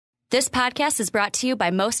This podcast is brought to you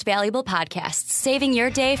by Most Valuable Podcasts, saving your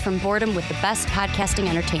day from boredom with the best podcasting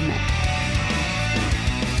entertainment.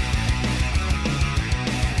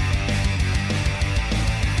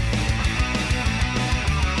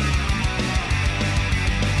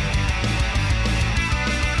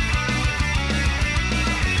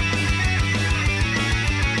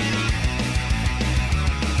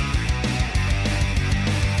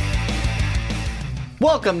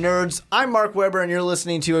 Welcome, nerds. I'm Mark Weber, and you're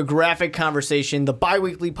listening to A Graphic Conversation, the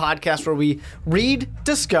bi-weekly podcast where we read,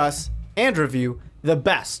 discuss, and review the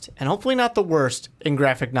best, and hopefully not the worst, in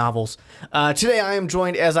graphic novels. Today I am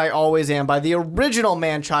joined, as I always am, by the original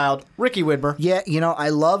man-child, Ricky Widmer. Yeah, you know, I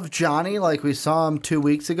love Johnny like we saw him 2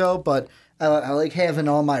 weeks ago, but I like having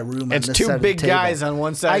all my room on this side of the table. It's two big guys on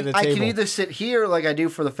one side of the table. I can either sit here like I do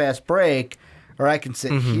for the fast break, or I can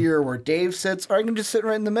sit here where Dave sits, or I can just sit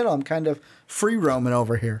right in the middle. I'm kind of free roaming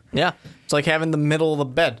over here. Yeah, it's like having the middle of the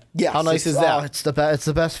bed. Yes, how nice is that? It's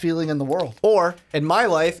the best feeling in the world. Or in my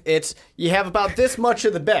life, it's you have about this much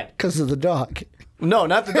of the bed because of the dog. No,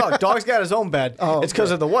 not the dog. Dog's got his own bed. Oh, it's because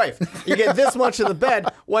of the wife. You get this much of the bed.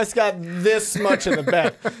 Wife's got this much of the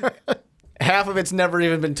bed. Half of it's never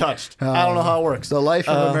even been touched. I don't know how it works. The life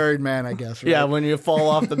of a married man, I guess. Right? Yeah, when you fall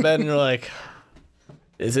off the bed and you're like,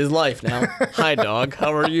 "This is life now." Hi, dog.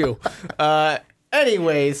 How are you?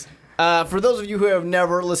 Anyways. For those of you who have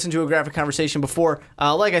never listened to A Graphic Conversation before,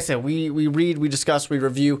 like I said, we read, we discuss, we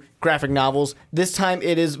review graphic novels. This time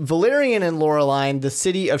it is Valerian and Laureline, The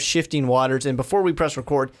City of Shifting Waters. And before we press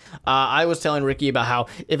record, I was telling Ricky about how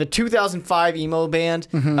if a 2005 emo band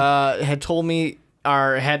had told me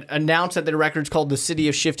or had announced that their record's called The City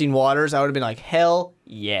of Shifting Waters, I would have been like, hell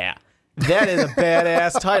yeah. That is a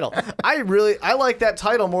badass title. I like that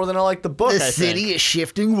title more than I like the book. The City of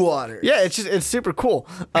Shifting Waters. Yeah, it's super cool.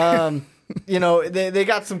 You know, they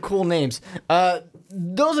got some cool names.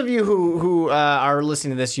 Those of you who are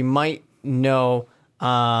listening to this, you might know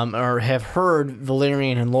or have heard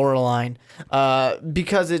Valerian and Laureline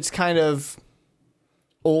because it's kind of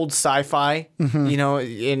old sci-fi, you know,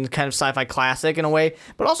 in kind of sci-fi classic in a way,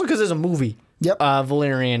 but also because there's a movie. Yep.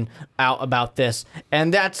 Valerian out about this,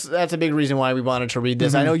 and that's a big reason why we wanted to read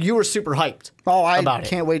this. I know you were super hyped. Oh, I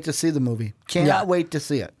can't wait to see the movie. Cannot wait to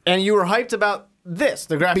see it. And you were hyped about this,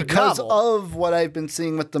 the graphic novel, because of what I've been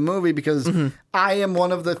seeing with the movie. Because I am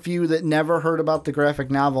one of the few that never heard about the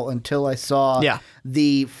graphic novel until I saw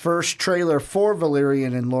the first trailer for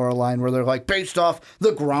Valerian and Laureline, where they're like based off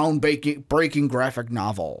the groundbreaking graphic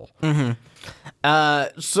novel.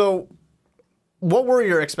 So. What were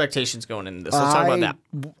your expectations going into this? Let's talk about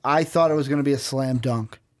that. I thought it was going to be a slam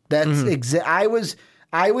dunk. That's I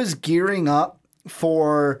was gearing up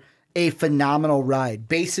for a phenomenal ride,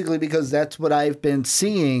 basically because that's what I've been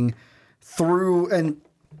seeing through. And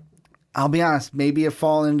I'll be honest, maybe I've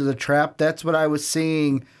fallen into the trap. That's what I was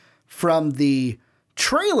seeing from the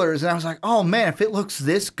trailers, and I was like, "Oh man, if it looks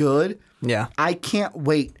this good, yeah, I can't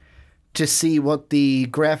wait to see what the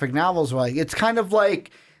graphic novel's like." It's kind of like.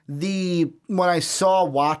 When I saw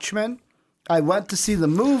Watchmen, I went to see the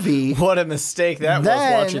movie. What a mistake that was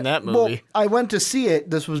watching that movie. Well, I went to see it.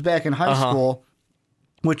 This was back in high school.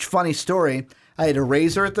 Which, funny story, I had a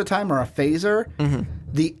razor at the time or a phaser.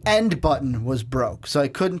 The end button was broke, so I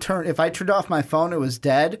couldn't turn. If I turned off my phone, it was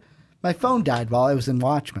dead. My phone died while I was in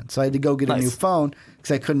Watchmen, so I had to go get a new phone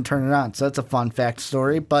because I couldn't turn it on. So that's a fun fact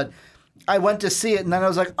story. But I went to see it, and then I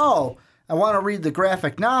was like, oh, I want to read the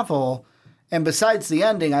graphic novel. And besides the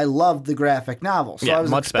ending, I loved the graphic novel. So I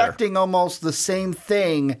was expecting almost the same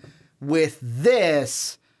thing with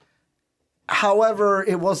this. However,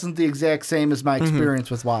 it wasn't the exact same as my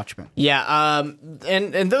experience with Watchmen. Yeah,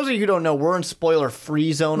 and those of you who don't know, we're in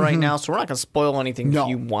spoiler-free zone right now, so we're not going to spoil anything if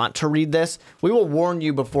you want to read this. We will warn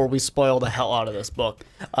you before we spoil the hell out of this book.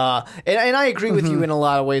 And I agree with you in a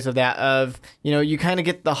lot of ways of that, you know, you kind of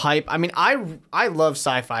get the hype. I mean, I love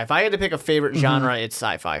sci-fi. If I had to pick a favorite genre, it's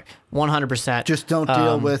sci-fi. 100%. Just don't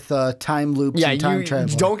deal with time loops and time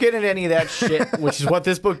travel. Don't get into any of that shit, which is what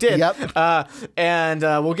this book did. And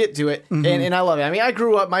we'll get to it. And I love it. I mean, I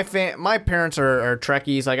grew up, my parents are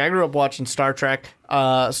Trekkies. Like, I grew up watching Star Trek.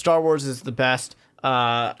 Star Wars is the best.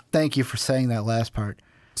 Thank you for saying that last part.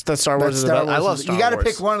 That Star Wars is the best. I love Star Wars. You got to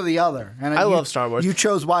pick one or the other. And I love Star Wars. You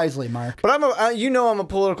chose wisely, Mark. But I'm a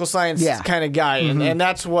political science kind of guy, and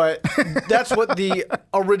that's what the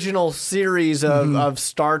original series of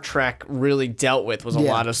Star Trek really dealt with was a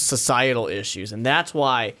lot of societal issues, and that's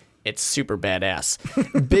why it's super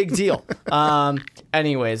badass. Big deal.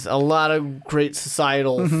 Anyways, a lot of great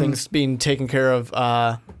societal things being taken care of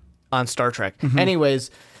on Star Trek. Anyways.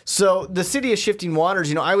 So the City of Shifting Waters,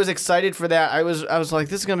 you know, I was excited for that. I was like,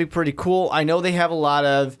 this is going to be pretty cool. I know they have a lot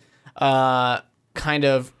of kind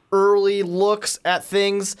of early looks at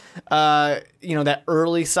things, that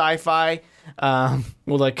early sci-fi,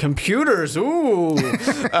 with like computers, ooh.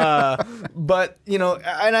 But,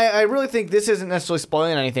 and I really think this isn't necessarily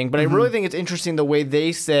spoiling anything, but I really think it's interesting the way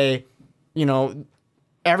they say,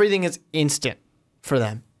 everything is instant for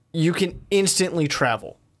them. You can instantly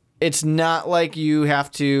travel. It's not like you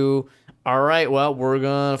have to, all right, well, we're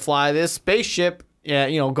going to fly this spaceship. Yeah,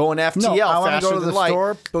 going FTL. No, I want to go to the light.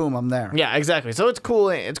 store. Boom, I'm there. Yeah, exactly. So it's cool.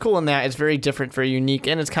 It's cool in that. It's very different, very unique,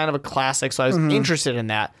 and it's kind of a classic. So I was interested in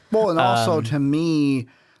that. Well, and also to me,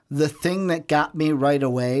 the thing that got me right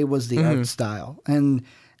away was the art style, and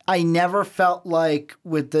I never felt like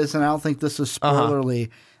with this, and I don't think this is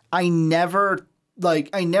spoilerly. I never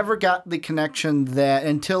got the connection that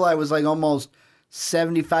until I was like almost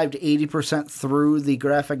 75 to 80% through the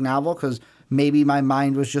graphic novel, because maybe my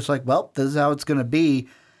mind was just like, well, this is how it's going to be.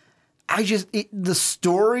 The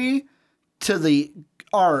story to the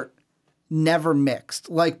art never mixed.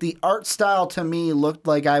 Like, the art style to me looked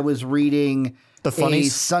like I was reading a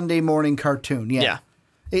Sunday morning cartoon. Yeah.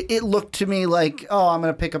 It looked to me like, oh, I'm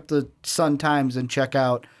going to pick up the Sun-Times and check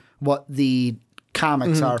out what the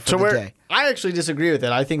comics are for the day. I actually disagree with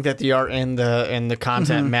it. I think that the art and the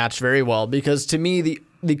content matched very well, because to me,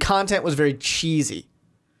 the content was very cheesy.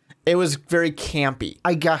 It was very campy,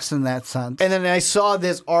 I guess, in that sense. And then I saw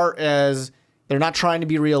this art as they're not trying to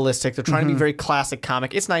be realistic. They're trying to be very classic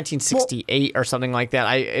comic. It's 1968 or something like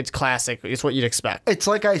that. It's classic. It's what you'd expect. It's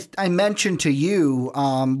like I mentioned to you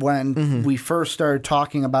when we first started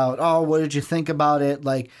talking about, oh, what did you think about it?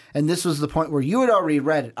 Like, and this was the point where you had already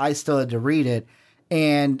read it. I still had to read it.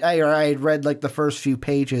 And I had read like the first few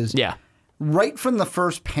pages. Yeah. Right from the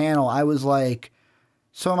first panel, I was like,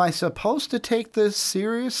 so am I supposed to take this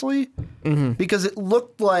seriously? Because it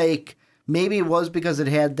looked like, maybe it was because it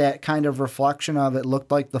had that kind of reflection of it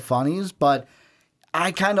looked like the funnies, but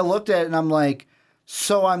I kind of looked at it and I'm like,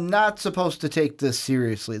 so I'm not supposed to take this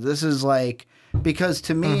seriously. This is like, because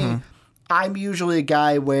to me, I'm usually a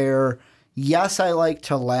guy where, yes, I like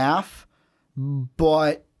to laugh,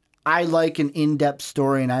 but I like an in-depth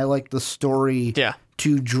story and I like the story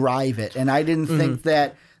to drive it. And I didn't think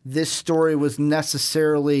that this story was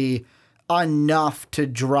necessarily enough to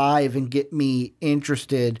drive and get me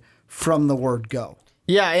interested from the word go.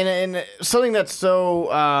 Yeah, and something that's so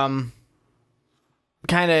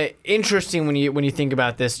kind of interesting when you think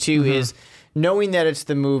about this too is knowing that it's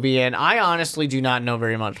the movie. And I honestly do not know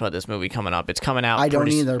very much about this movie coming up. It's coming out. I don't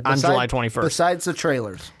either. On July 21st. Besides the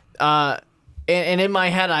trailers. And in my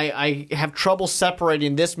head, I have trouble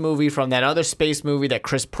separating this movie from that other space movie that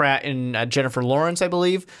Chris Pratt and Jennifer Lawrence, I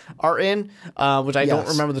believe, are in, which I don't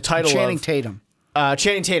remember the title Channing of. Tatum.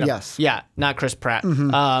 Channing Tatum. Yes. Yeah, not Chris Pratt.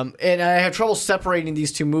 And I have trouble separating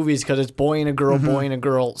these two movies because it's boy and a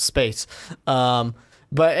girl, space.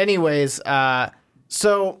 But anyways,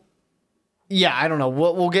 so yeah, I don't know.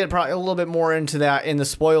 We'll get probably a little bit more into that in the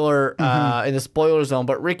spoiler zone.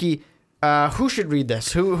 But Ricky, who should read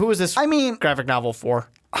this? Who is this graphic novel for?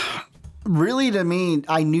 Really, to me,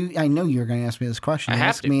 I know you were going to ask me this question. You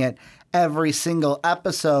ask me at every single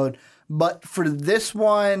episode. But for this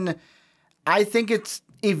one, I think it's,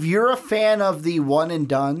 if you're a fan of the one and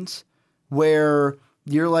dones, where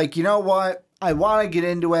you're like, you know what, I want to get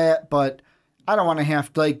into it, but I don't want to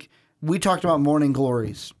have to, like, we talked about Morning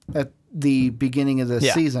Glories at the beginning of the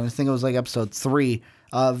season. I think it was like episode 3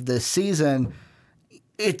 of the season.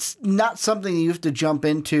 It's not something you have to jump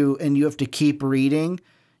into and you have to keep reading.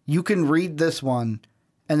 You can read this one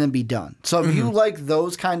and then be done. So if you like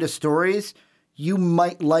those kind of stories, you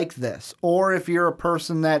might like this. Or if you're a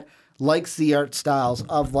person that likes the art styles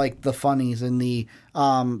of like the funnies in the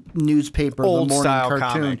newspaper, old the morning style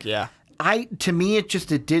cartoon. comic, To me,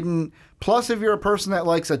 it didn't. Plus, if you're a person that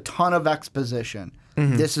likes a ton of exposition,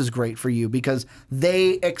 this is great for you because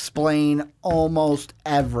they explain almost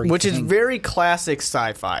everything. Which is very classic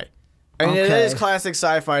sci-fi. I mean, it is classic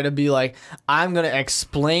sci-fi to be like, I'm going to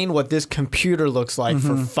explain what this computer looks like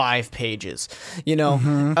for 5 pages,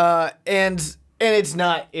 and it's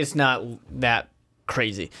not that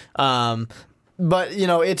crazy. But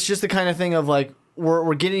it's just the kind of thing of like,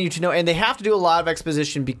 we're getting you to know, and they have to do a lot of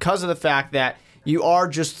exposition because of the fact that you are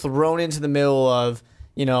just thrown into the middle of,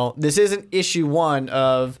 this isn't issue 1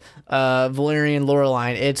 of Valerian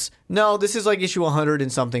Laureline. This is like issue 100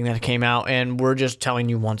 and something that came out, and we're just telling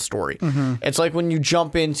you one story. It's like when you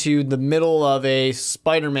jump into the middle of a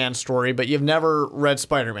Spider-Man story, but you've never read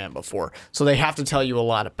Spider-Man before, so they have to tell you a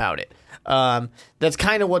lot about it. That's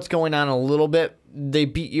kind of what's going on a little bit. They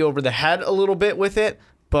beat you over the head a little bit with it,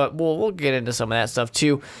 but we'll get into some of that stuff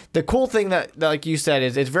too. The cool thing that like you said,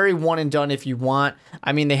 is it's very one and done if you want.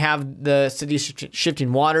 I mean, they have the City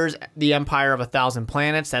Shifting Waters, the Empire of 1,000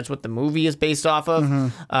 Planets. That's what the movie is based off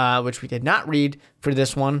of, which we did not read for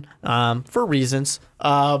this one for reasons.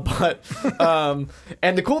 And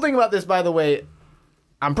the cool thing about this, by the way,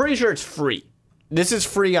 I'm pretty sure it's free. This is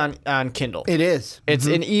free on Kindle. It is. It's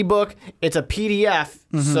an ebook. It's a PDF,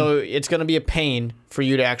 so it's going to be a pain for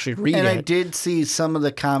you to actually read it. And I did see some of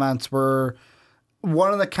the comments were,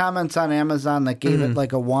 one of the comments on Amazon that gave it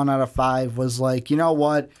like a 1 out of 5 was like, you know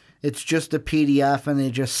what? It's just a PDF and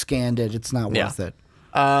they just scanned it. It's not worth it.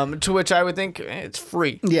 To which I would think it's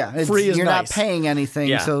free. Yeah, it's, free is you're nice. Not paying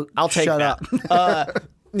anything, so I'll take shut that.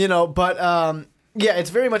 up. Yeah, it's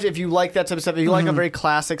very much, if you like that type of stuff, if you like a very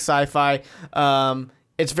classic sci-fi,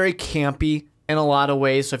 it's very campy in a lot of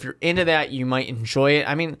ways. So if you're into that, you might enjoy it.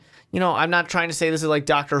 I mean, I'm not trying to say this is like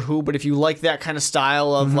Doctor Who, but if you like that kind of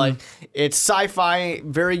style of like, it's sci-fi,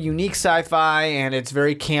 very unique sci-fi, and it's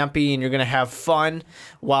very campy, and you're going to have fun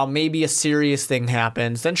while maybe a serious thing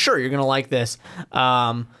happens, then sure, you're going to like this.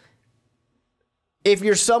 If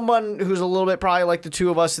you're someone who's a little bit probably like the two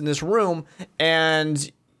of us in this room,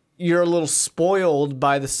 and you're a little spoiled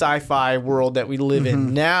by the sci-fi world that we live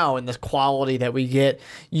in now and the quality that we get,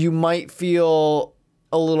 you might feel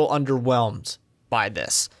a little underwhelmed by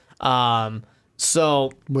this.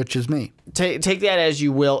 Which is me. Take that as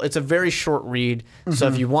you will. It's a very short read, so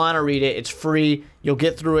if you want to read it, it's free. You'll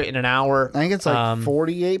get through it in an hour. I think it's like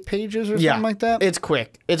 48 pages or something like that. It's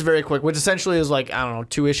quick. It's very quick, which essentially is like, I don't know,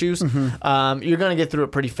 2 issues. You're going to get through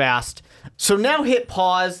it pretty fast. So now hit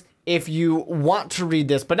pause if you want to read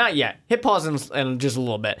this, but not yet. Hit pause in just a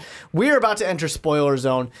little bit. We're about to enter spoiler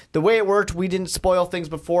zone. The way it worked, we didn't spoil things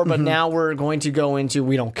before, but now we're going to go into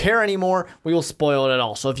we don't care anymore. We will spoil it at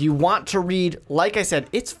all. So if you want to read, like I said,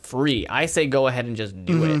 it's free. I say go ahead and just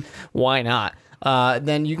do it. Why not?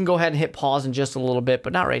 Then you can go ahead and hit pause in just a little bit,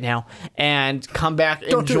 but not right now, and come back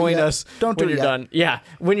and join us when you're done. Yeah,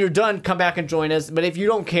 when you're done, come back and join us. But if you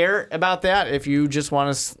don't care about that, if you just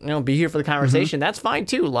want to be here for the conversation, that's fine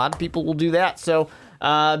too. A lot of people will do that. So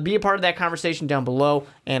be a part of that conversation down below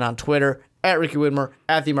and on Twitter, at Ricky Widmer,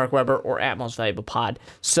 at the Mark Weber, or at Most Valuable Pod.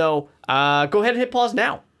 So go ahead and hit pause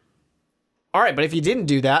now. All right, but if you didn't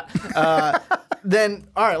do that, then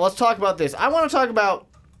all right, let's talk about this. I want to talk about.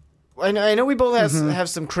 I know we both have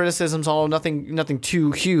some criticisms, although nothing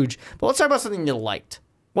too huge. But let's talk about something you liked.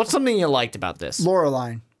 What's something you liked about this?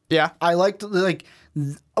 Laureline. Yeah, I liked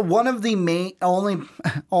one of the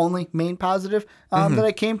only main positive that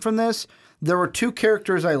I came from this. There were 2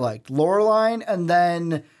 characters I liked: Laureline and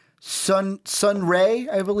then Sunray,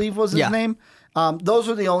 I believe was his name. Those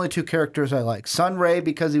are the only 2 characters I like. Sunray,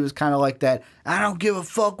 because he was kind of like that, I don't give a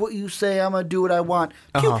fuck what you say, I'm going to do what I want.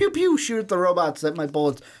 Pew, pew, pew, shoot at the robots that my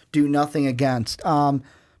bullets do nothing against.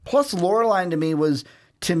 Plus, Laureline was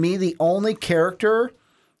the only character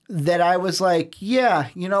that I was like, yeah,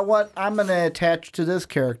 you know what, I'm going to attach to this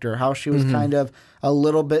character. How she was kind of a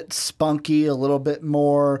little bit spunky, a little bit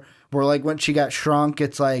more, where like when she got shrunk,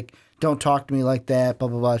 it's like, don't talk to me like that, blah,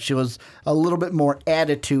 blah, blah. She was a little bit more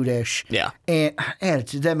attitude-ish. Yeah. And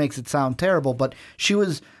attitude, that makes it sound terrible, but she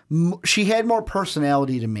had more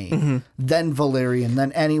personality to me than Valerian,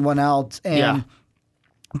 than anyone else. And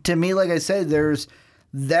to me, like I said,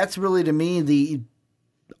 that's really to me the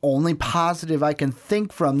only positive I can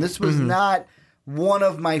think from. This was not one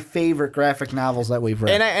of my favorite graphic novels that we've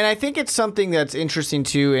read. And I think it's something that's interesting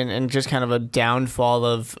too, and just kind of a downfall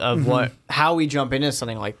of how we jump into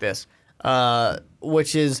something like this,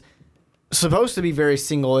 which is supposed to be very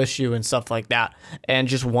single issue and stuff like that, and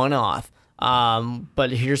just one off. But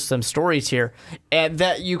here's some stories here, and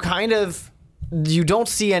that you don't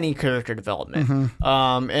see any character development.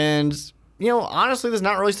 And honestly, there's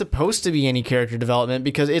not really supposed to be any character development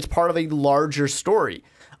because it's part of a larger story.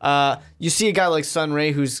 You see a guy like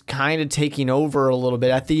Sunray who's kind of taking over a little bit.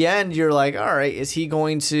 At the end, you're like, all right, is he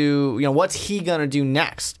going to, what's he going to do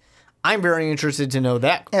next? I'm very interested to know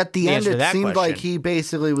that. At the end, it seemed like he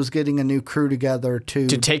basically was getting a new crew together to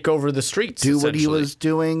take over the streets, do what he was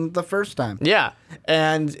doing the first time. Yeah,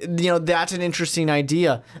 and that's an interesting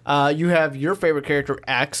idea. You have your favorite character,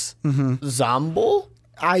 X, Zomble.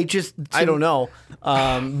 I don't know.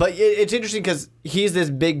 But it's interesting because he's this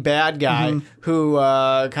big bad guy who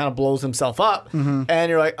kind of blows himself up. And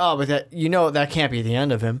you're like, oh, but that can't be the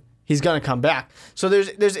end of him. He's going to come back. So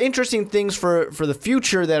there's interesting things for the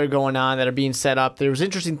future that are going on, that are being set up. There's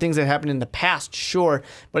interesting things that happened in the past, sure.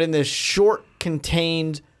 But in this short,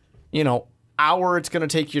 contained, hour it's going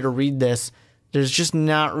to take you to read this, there's just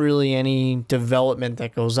not really any development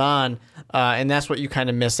that goes on. And that's what you kind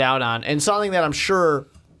of miss out on. And something that I'm sure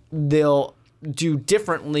they'll do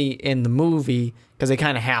differently in the movie because they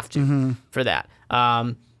kind of have to for that.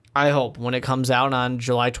 I hope when it comes out on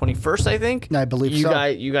July 21st, I think. I believe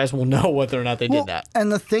you guys will know whether or not they did that.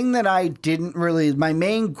 And the thing that I didn't really, my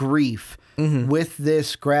main grief with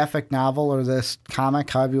this graphic novel or this comic,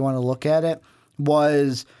 however you want to look at it,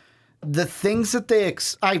 was the things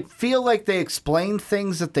that I feel like they explained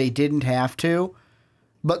things that they didn't have to,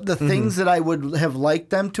 but the things that I would have liked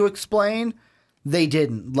them to explain, they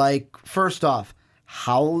didn't. Like, first off,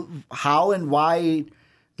 how and why,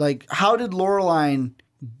 like, how did Laureline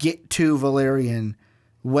get to Valerian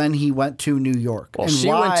when he went to New York? Well, and she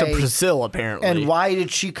went to Brazil, apparently. And why did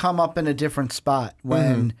she come up in a different spot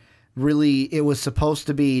when really it was supposed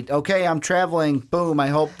to be, okay, I'm traveling, boom, I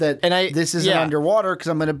hope that this isn't underwater because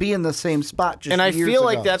I'm going to be in the same spot just And I years feel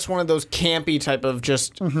ago. like that's one of those campy type of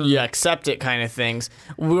just, you accept it kind of things.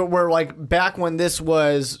 Where like, back when this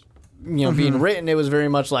was, being written, it was very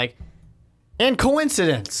much like, and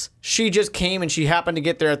coincidence. She just came and she happened to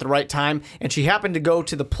get there at the right time, and she happened to go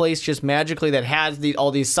to the place just magically that has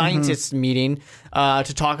all these scientists meeting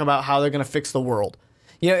to talk about how they're going to fix the world.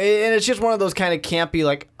 And it's just one of those kind of campy,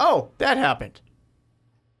 like, oh, that happened.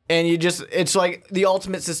 And it's like the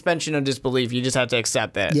ultimate suspension of disbelief. You just have to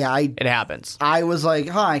accept that it happens. I was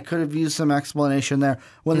like, I could have used some explanation there.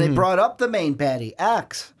 When they brought up the main baddie,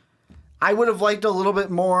 X, I would have liked a little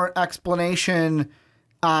bit more explanation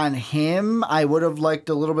on him. I would have liked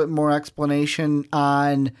a little bit more explanation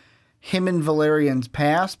on him and Valerian's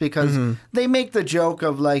past, because they make the joke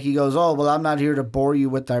of, like, he goes, oh, well, I'm not here to bore you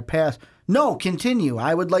with our past. No, continue.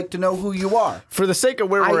 I would like to know who you are. For the sake of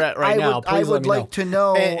where we're at right now, please I would like to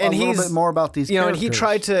know a little bit more about these characters. And he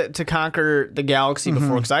tried to conquer the galaxy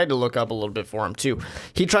before, because I had to look up a little bit for him, too.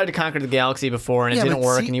 He tried to conquer the galaxy before, and it didn't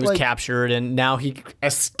work, and he was captured, and now he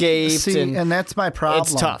escaped. And that's my problem.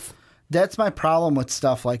 It's tough. That's my problem with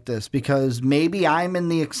stuff like this, because maybe I'm in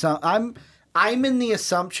the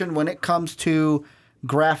assumption when it comes to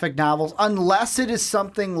graphic novels, unless it is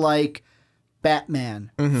something like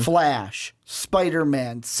Batman, Flash,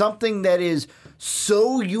 Spider-Man, something that is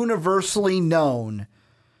so universally known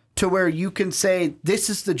to where you can say, this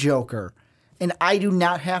is the Joker, and I do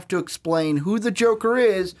not have to explain who the Joker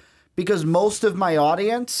is, because most of my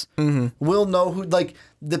audience will know who, like,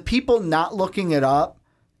 the people not looking it up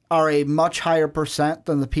are a much higher percent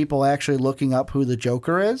than the people actually looking up who the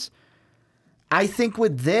Joker is. I think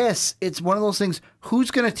with this, it's one of those things,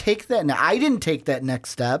 who's going to take that? Now, I didn't take that next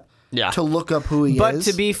step to look up who he is. But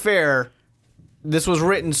to be fair, this was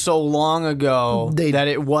written so long ago that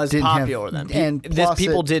it was popular then. And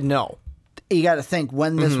people did know. You got to think,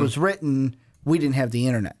 when this was written, we didn't have the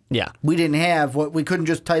internet. Yeah. We didn't have we couldn't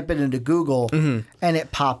just type it into Google and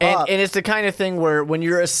it pop up. And it's the kind of thing where when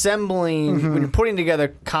you're assembling, when you're putting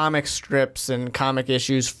together comic strips and comic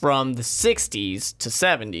issues from the 60s to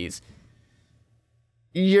 70s,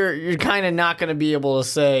 you're kind of not going to be able to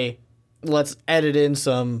say, let's edit in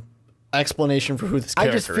some explanation for who this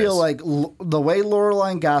character is. I just feel like the way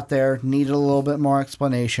Laureline got there needed a little bit more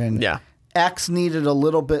explanation. Yeah. X needed a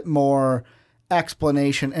little bit more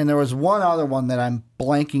explanation, and there was one other one that I'm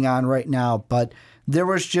blanking on right now, but there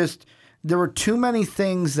were too many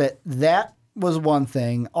things that was one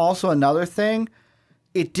thing. Also another thing,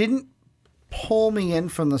 it didn't pull me in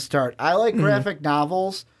from the start. I like graphic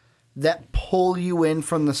novels that pull you in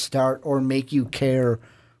from the start or make you care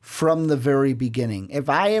from the very beginning. If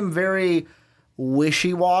I am very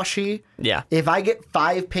wishy-washy, if I get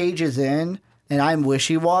 5 pages in and I'm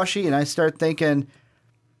wishy-washy and I start thinking,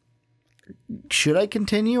 should I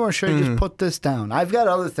continue or should I just put this down? I've got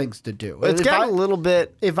other things to do. It's got a little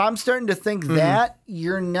bit... If I'm starting to think that,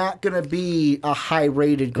 you're not going to be a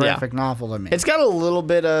high-rated graphic novel to me. It's got a little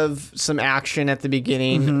bit of some action at the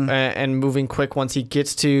beginning and moving quick once he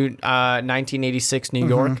gets to 1986 New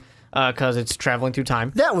York, because it's traveling through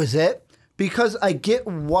time. That was it. Because I get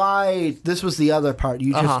why... This was the other part.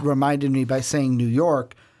 You just reminded me by saying New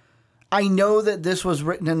York. I know that this was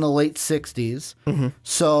written in the late 60s,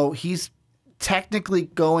 so he's technically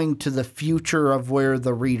going to the future of where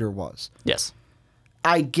the reader was. Yes.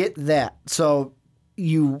 I get that. So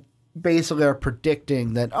you basically are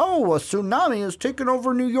predicting that, oh, a tsunami has taken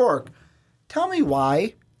over New York. Tell me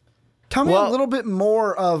why. Tell me a little bit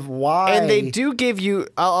more of why. And they do give you,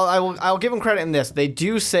 I'll give them credit in this. They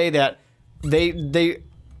do say that they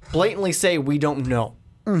blatantly say, we don't know.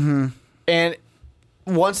 And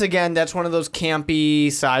once again, that's one of those campy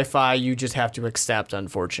sci-fi you just have to accept,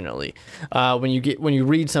 unfortunately. When you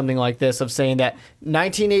read something like this of saying that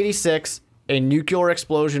 1986, a nuclear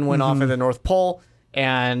explosion went off at the North Pole,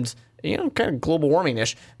 and kind of global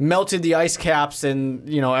warming-ish, melted the ice caps and,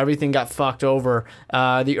 everything got fucked over.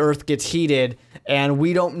 The Earth gets heated, and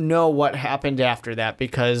we don't know what happened after that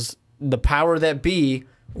because the power that be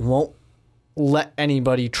won't let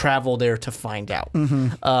anybody travel there to find out.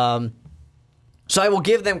 So I will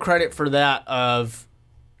give them credit for that of,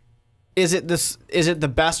 is it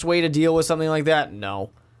the best way to deal with something like that? No.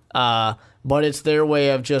 But it's their way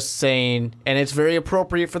of just saying, and it's very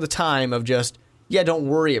appropriate for the time of just, don't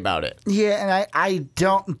worry about it. Yeah, and I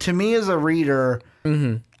don't, to me as a reader,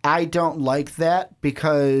 I don't like that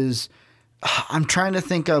because I'm trying to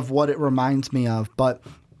think of what it reminds me of, but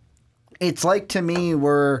it's like to me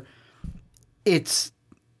where it's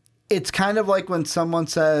kind of like when someone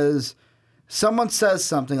says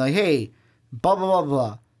something like, hey, blah, blah, blah,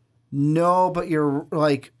 blah. No, but you're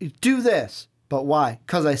like, do this. But why?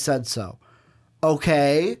 Because I said so.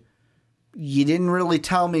 Okay. You didn't really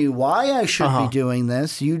tell me why I should be doing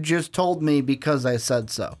this. You just told me because I said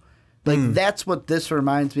so. Like, that's what this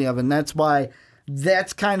reminds me of. And that's why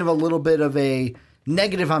that's kind of a little bit of a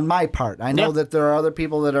negative on my part. I know that there are other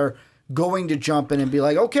people that are going to jump in and be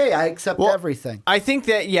like, okay, I accept everything. I think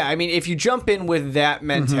that, if you jump in with that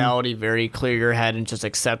mentality, very clear your head and just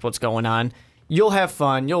accept what's going on, you'll have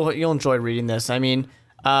fun. You'll enjoy reading this. I mean,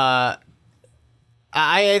 I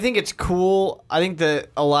think it's cool. I think that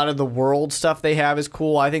a lot of the world stuff they have is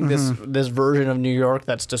cool. I think this version of New York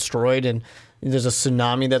that's destroyed and there's a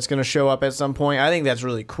tsunami that's going to show up at some point, I think that's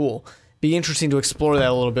really cool. Be interesting to explore that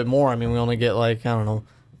a little bit more. I mean, we only get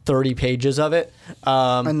 30 pages of it.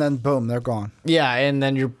 And then boom, they're gone. Yeah, and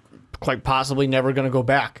then you're quite possibly never going to go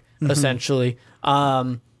back, essentially.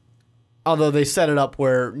 Although they set it up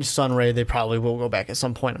where Sunray, they probably will go back at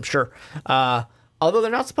some point, I'm sure. Although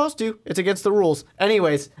they're not supposed to. It's against the rules.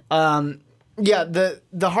 Anyways, the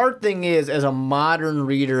hard thing is, as a modern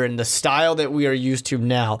reader and the style that we are used to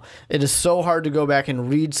now, it is so hard to go back and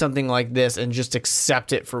read something like this and just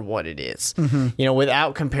accept it for what it is.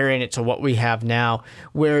 Without comparing it to what we have now,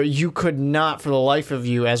 where you could not, for the life of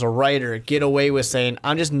you as a writer, get away with saying,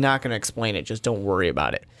 I'm just not going to explain it. Just don't worry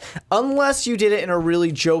about it. Unless you did it in a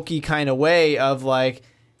really jokey kind of way of like,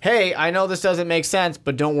 hey, I know this doesn't make sense,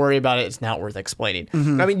 but don't worry about it. It's not worth explaining.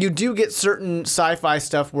 I mean, you do get certain sci-fi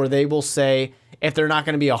stuff where they will say, if they're not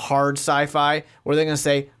going to be a hard sci-fi, where they're going to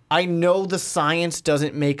say, I know the science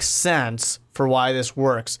doesn't make sense for why this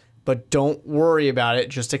works, but don't worry about it.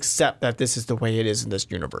 Just accept that this is the way it is in this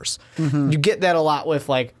universe. You get that a lot with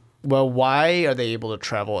why are they able to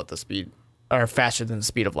travel at the speed or faster than the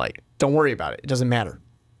speed of light? Don't worry about it. It doesn't matter.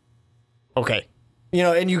 Okay.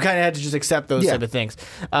 And you kind of had to just accept those type of things.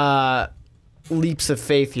 Leaps of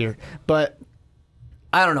faith here. But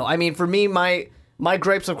I don't know. I mean, for me, my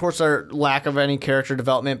gripes, of course, are lack of any character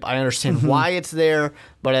development. I understand why it's there.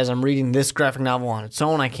 But as I'm reading this graphic novel on its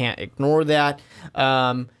own, I can't ignore that.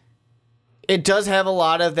 It does have a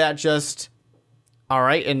lot of that just, all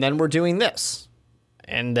right, and then we're doing this.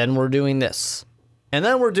 And then we're doing this. And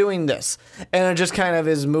then we're doing this. And it just kind of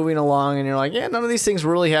is moving along, and you're like, none of these things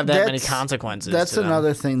really have that many consequences. That's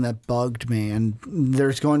another thing that bugged me, and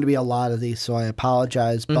there's going to be a lot of these, so I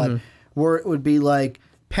apologize. But where it would be like,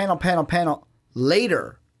 panel,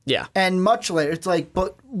 later. Yeah. And much later. It's like,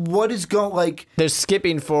 but what is going, like... They're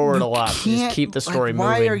skipping forward a lot. Just keep the story moving.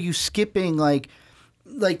 Why are you skipping, like,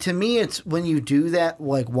 to me, it's when you do that,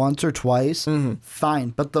 once or twice,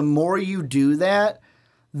 fine. But the more you do that,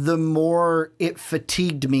 the more it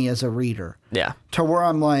fatigued me as a reader. Yeah. To where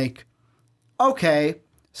I'm like, okay,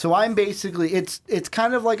 so I'm basically, it's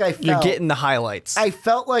kind of like I felt... You're getting the highlights. I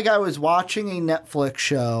felt like I was watching a Netflix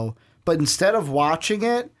show, but instead of watching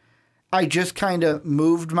it, I just kind of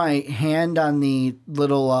moved my hand on the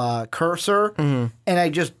little cursor, and I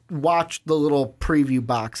just watched the little preview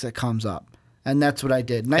box that comes up. And that's what I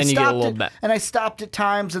did. And you get a little bit. And I stopped at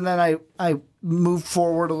times, and then I moved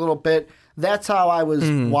forward a little bit. That's how I was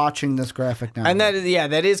watching this graphic novel. And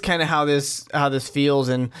that is kind of how this feels.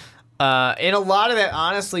 And a lot of that,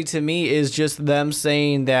 honestly, to me, is just them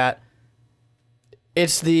saying that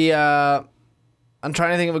it's the I'm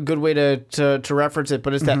trying to think of a good way to reference it,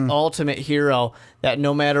 but it's that ultimate hero that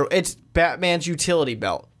no matter, it's Batman's utility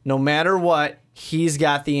belt. No matter what, he's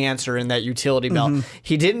got the answer in that utility belt.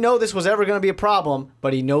 He didn't know this was ever going to be a problem,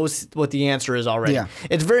 but he knows what the answer is already. Yeah.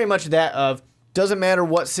 It's very much that of, doesn't matter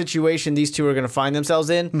what situation these two are going to find themselves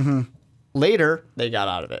in, later, they got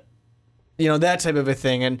out of it. That type of a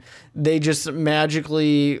thing. And they just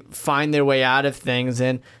magically find their way out of things.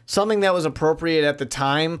 And something that was appropriate at the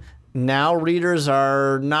time, now readers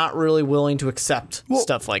are not really willing to accept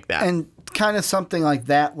stuff like that. And kind of something like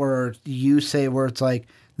that where you say where it's like,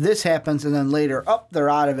 this happens, and then later, they're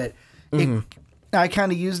out of it. I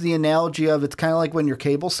kind of use the analogy of it's kind of like when your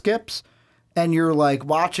cable skips and you're like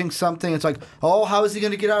watching something. It's like, oh, how is he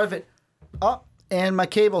going to get out of it? Oh, and my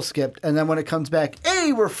cable skipped. And then when it comes back,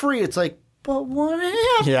 hey, we're free. It's like, but what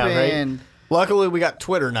happened? Yeah, right. Luckily, we got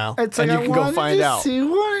Twitter now. It's and like, you can go find out. See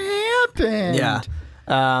what happened. Yeah.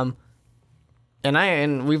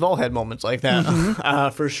 And we've all had moments like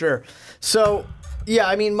that, for sure. So, yeah,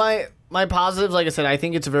 I mean, my positives, like I said, I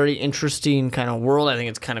think it's a very interesting kind of world. I think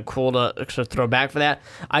it's kind of cool to throw back for that.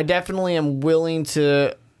 I definitely am willing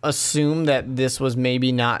to assume that this was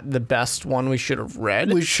maybe not the best one we should have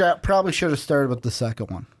read. We probably should have started with the second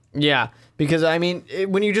one. Yeah, because, I mean,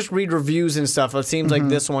 when you just read reviews and stuff, it seems like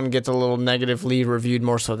this one gets a little negatively reviewed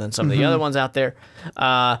more so than some of the other ones out there.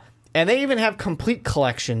 And they even have complete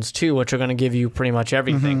collections, too, which are going to give you pretty much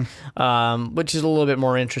everything, which is a little bit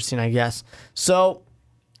more interesting, I guess. So,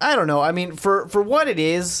 I don't know. I mean, for what it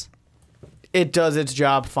is, it does its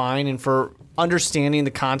job fine. And for understanding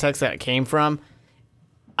the context that it came from,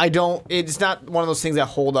 it's not one of those things that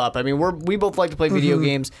hold up. I mean, we both like to play video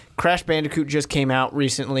games. Crash Bandicoot just came out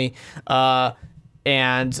recently.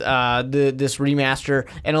 And this remaster,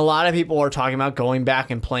 and a lot of people are talking about going back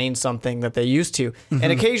and playing something that they used to. And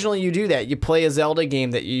occasionally you do that. You play a Zelda game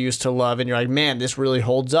that you used to love, and you're like, man, this really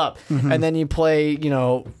holds up. And then you play,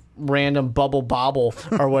 random Bubble Bobble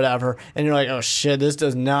or whatever, and you're like, oh shit, this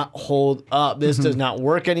does not hold up. This does not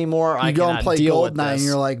work anymore. I go cannot and play deal with GoldenEye, and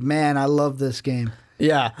you're like, man, I love this game.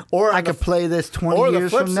 Yeah, or I could play this 20 or the years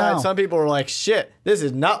flip from side, now. some people are like, shit, this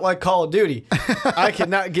is not like Call of Duty. I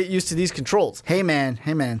cannot get used to these controls. Hey man,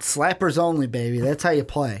 slappers only, baby. That's how you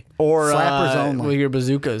play. Or slappers only. With your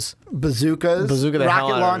bazookas. Bazooka the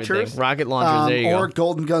rocket launchers. Rocket launchers, there you go. Or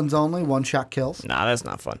golden guns only, one-shot kills. Nah, that's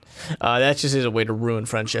not fun. That just is a way to ruin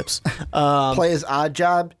friendships. Play as Odd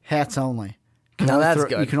Job, hats only. Now that's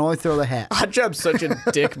good. You can only throw the hat. Odd Job's such a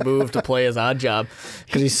dick move to play as Odd Job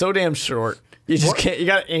because he's so damn short. You just can't. You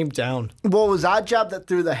got to aim down. Well, it was Odd Job that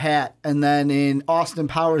threw the hat, and then in Austin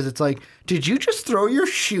Powers, it's like, did you just throw your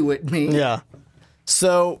shoe at me? Yeah.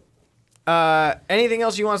 So, anything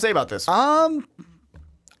else you want to say about this?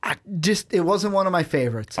 It wasn't one of my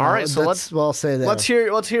favorites. All right, so I'll say that. Let's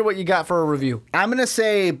hear what you got for a review. I'm gonna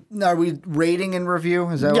say, are we rating and review?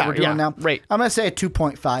 Is that what we're doing now? Rate. I'm gonna say a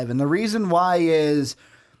 2.5, and the reason why is,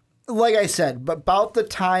 like I said, about the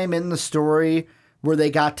time in the story where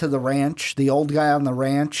they got to the ranch, the old guy on the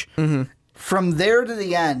ranch. From there to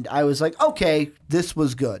the end, I was like, okay, this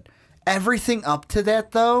was good. Everything up to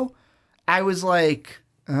that, though, I was like,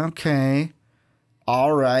 okay,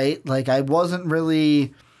 all right. Like, I wasn't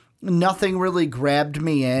really, nothing really grabbed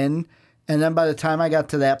me in. And then by the time I got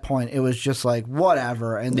to that point, it was just like,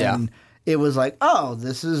 whatever. And then it was like, oh,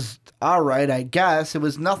 this is all right, I guess. It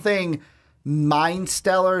was nothing mind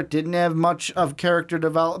stellar. It didn't have much of character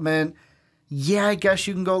development. Yeah, I guess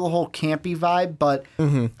you can go the whole campy vibe, but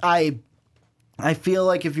I feel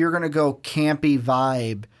like if you're going to go campy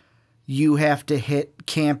vibe, you have to hit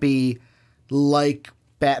campy like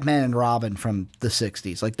Batman and Robin from the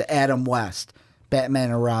 60s, like the Adam West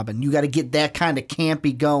Batman and Robin. You got to get that kind of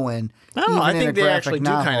campy going. Oh, I think they actually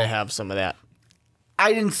do kind of have some of that.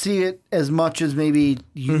 I didn't see it as much as maybe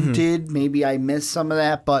you did. Maybe I missed some of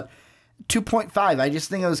that, but 2.5. I just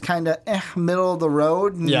think it was kind of middle of the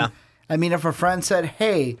road. And, yeah. I mean, if a friend said,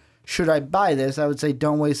 hey, should I buy this? I would say,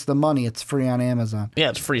 don't waste the money. It's free on Amazon. Yeah,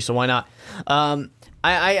 it's free, so why not?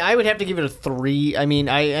 I would have to give it a 3. I mean,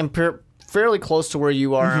 I am fairly close to where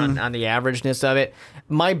you are on the averageness of it.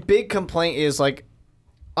 My big complaint is, like,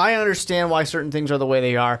 I understand why certain things are the way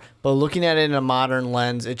they are, but looking at it in a modern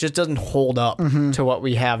lens, it just doesn't hold up to what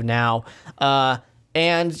we have now.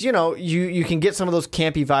 And, you know, you can get some of those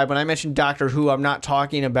campy vibe. When I mentioned Doctor Who, I'm not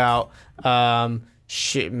talking about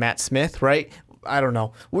Matt Smith, right? I don't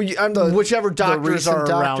know. Whichever doctors are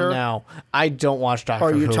around now. I don't watch Doctor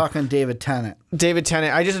Who. Or you're talking David Tennant. David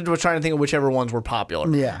Tennant. I just was trying to think of whichever ones were popular.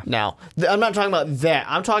 Yeah. Now, I'm not talking about that.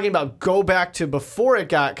 I'm talking about go back to before it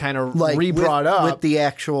got kind of like re-brought up. With the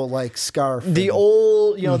actual, like, scarf. The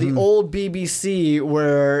old, you know, the old BBC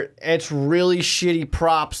where it's really shitty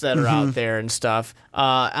props that are out there and stuff.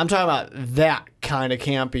 I'm talking about that kind of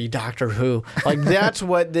campy Doctor Who. Like, that's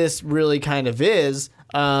what this really kind of is.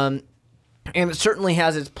 And it certainly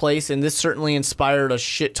has its place, and this certainly inspired a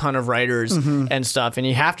shit ton of writers and stuff, and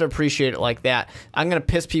you have to appreciate it like that. I'm going to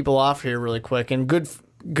piss people off here really quick, and good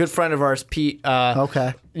friend of ours, Pete,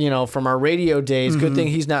 you know, from our radio days, good thing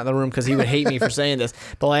he's not in the room because he would hate me for saying this,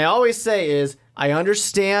 but what I always say is, I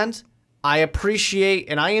understand, I appreciate,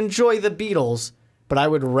 and I enjoy the Beatles, but I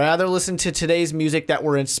would rather listen to today's music that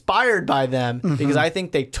were inspired by them because I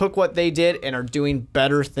think they took what they did and are doing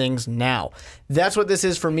better things now. That's what this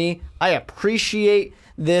is for me. I appreciate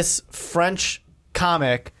this French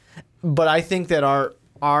comic, but I think that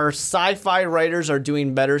our sci-fi writers are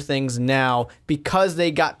doing better things now because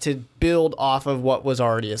they got to build off of what was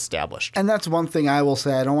already established. And that's one thing I will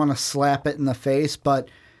say. I don't want to slap it in the face, but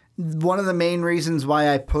one of the main reasons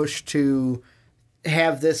why I pushed to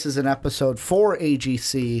have this as an episode for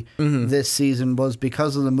AGC this season was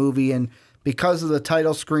because of the movie and because of the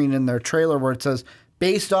title screen in their trailer where it says,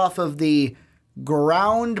 based off of the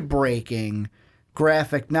groundbreaking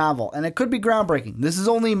graphic novel. And it could be groundbreaking. This is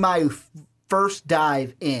only my first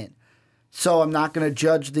dive in. So I'm not going to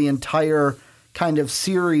judge the entire kind of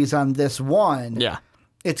series on this one. Yeah.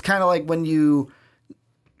 It's kind of like when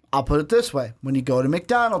I'll put it this way, when you go to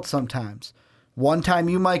McDonald's sometimes. One time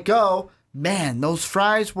you might go, man, those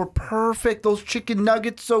fries were perfect. Those chicken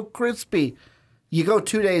nuggets so crispy. You go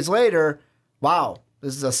 2 days later, wow,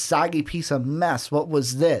 this is a soggy piece of mess. What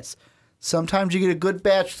was this? Sometimes you get a good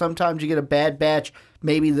batch. Sometimes you get a bad batch.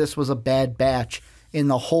 Maybe this was a bad batch in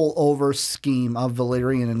the whole over scheme of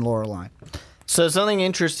Valerian and Laureline. So something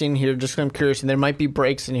interesting here, just 'cause I'm curious, and there might be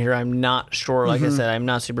breaks in here. I'm not sure. Like I said, I'm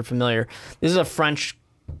not super familiar. This is a French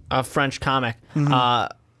comic.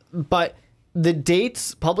 But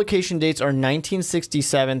the publication dates are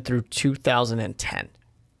 1967 through 2010.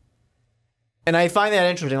 And I find that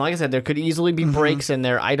interesting. Like I said, there could easily be breaks in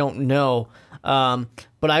there. I don't know.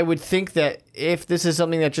 But I would think that if this is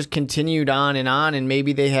something that just continued on, and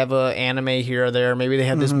maybe they have an anime here or there, maybe they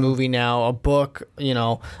have this movie now, a book,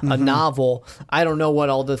 a novel. I don't know what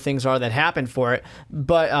all the things are that happened for it.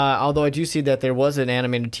 But although I do see that there was an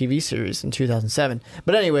animated TV series in 2007.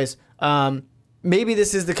 But anyways, maybe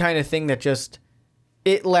this is the kind of thing that just,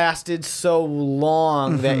 it lasted so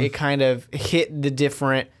long that it kind of hit the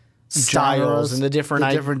different styles and the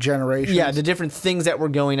different generations. Yeah, the different things that were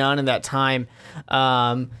going on in that time,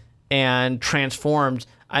 and transformed.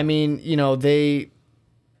 I mean, they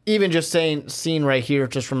even just seen right here,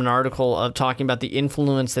 just from an article of talking about the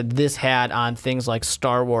influence that this had on things like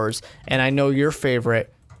Star Wars, and I know your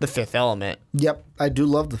favorite, The Fifth Element. Yep, I do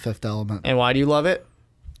love The Fifth Element. And why do you love it?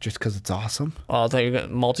 Just because it's awesome. I'll tell you,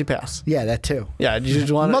 multipass. Yeah, that too. Yeah, you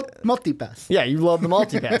just want multipass. Yeah, you love the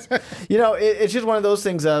multipass. It's just one of those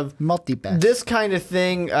things of multipass. This kind of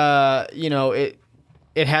thing.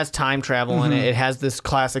 It has time travel in it. It has this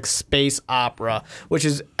classic space opera, which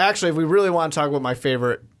is actually, if we really want to talk about my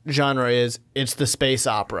favorite genre, it's the space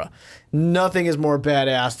opera. Nothing is more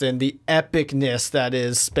badass than the epicness that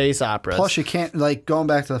is space operas. Plus, you can't, going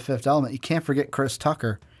back to The Fifth Element, you can't forget Chris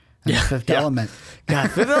Tucker. And The Fifth Element.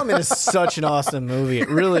 God, Fifth Element is such an awesome movie. It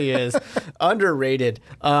really is. Underrated.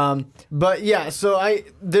 But yeah, so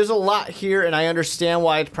there's a lot here, and I understand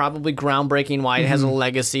why it's probably groundbreaking, why it has a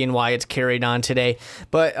legacy, and why it's carried on today.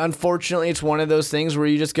 But unfortunately, it's one of those things where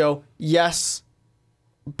you just go, yes,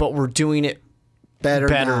 but we're doing it better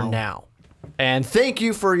now. And thank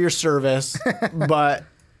you for your service, but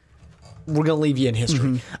we're going to leave you in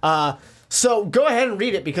history. So go ahead and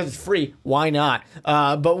read it because it's free. Why not?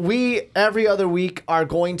 But we, every other week, are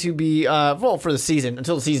going to be, for the season,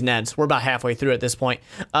 until the season ends. We're about halfway through at this point.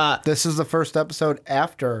 This is the first episode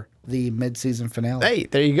after the mid-season finale. Hey,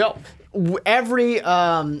 there you go. Every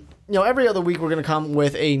other week we're going to come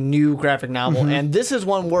with a new graphic novel, and this is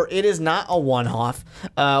one where it is not a one-off.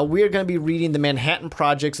 We are going to be reading the Manhattan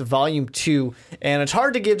Project's Volume 2, and it's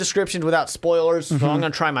hard to give descriptions without spoilers, so I'm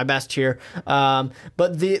going to try my best here.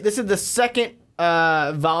 But this is the second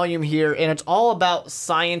volume here, and it's all about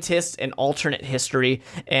scientists and alternate history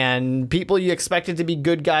and people you expected to be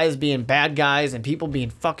good guys being bad guys and people being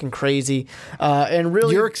fucking crazy. And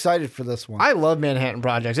really, you're excited for this one. I love Manhattan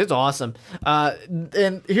Projects. It's awesome.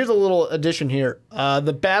 And here's a little addition here.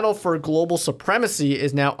 The battle for global supremacy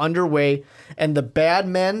is now underway, and the bad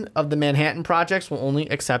men of the Manhattan Projects will only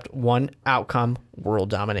accept one outcome: world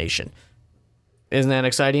domination. Isn't that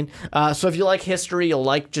exciting? So if you like history, you'll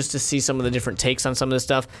like just to see some of the different takes on some of this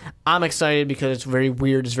stuff. I'm excited because it's very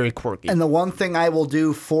weird. It's very quirky. And the one thing I will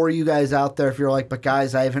do for you guys out there, if you're like, but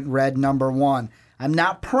guys, I haven't read number 1. I'm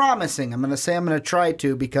not promising. I'm going to say I'm going to try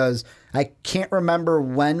to because I can't remember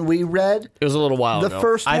when we read. It was a little while ago. The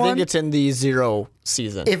first one. I think it's in the 0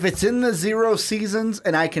 season. If it's in the 0 seasons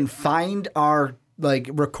and I can find our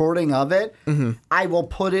recording of it, I will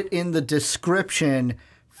put it in the description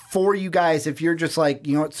for you guys. If you're just like,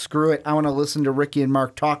 you know what, screw it, I want to listen to Ricky and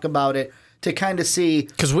Mark talk about it to kind of see.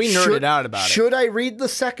 Because we nerded out about it. Should I read the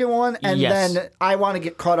second one? And then I want to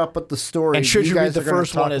get caught up with the story. And should you read the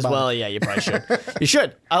first one as well? It. Yeah, you probably should. You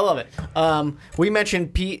should. I love it. We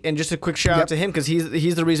mentioned Pete, and just a quick shout out to him because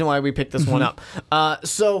he's the reason why we picked this one up.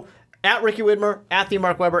 So at Ricky Widmer, at the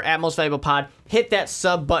Mark Weber, at Most Valuable Pod, hit that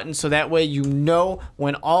sub button so that way you know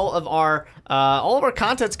when all of our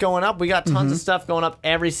content's going up. We got tons of stuff going up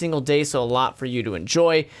every single day, so a lot for you to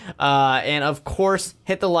enjoy. And of course,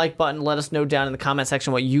 hit the like button. Let us know down in the comment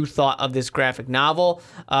section what you thought of this graphic novel,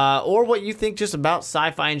 or what you think just about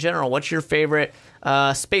sci-fi in general. What's your favorite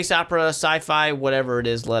space opera, sci-fi, whatever it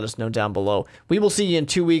is? Let us know down below. We will see you in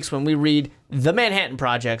 2 weeks when we read The Manhattan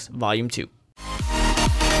Projects, Volume 2.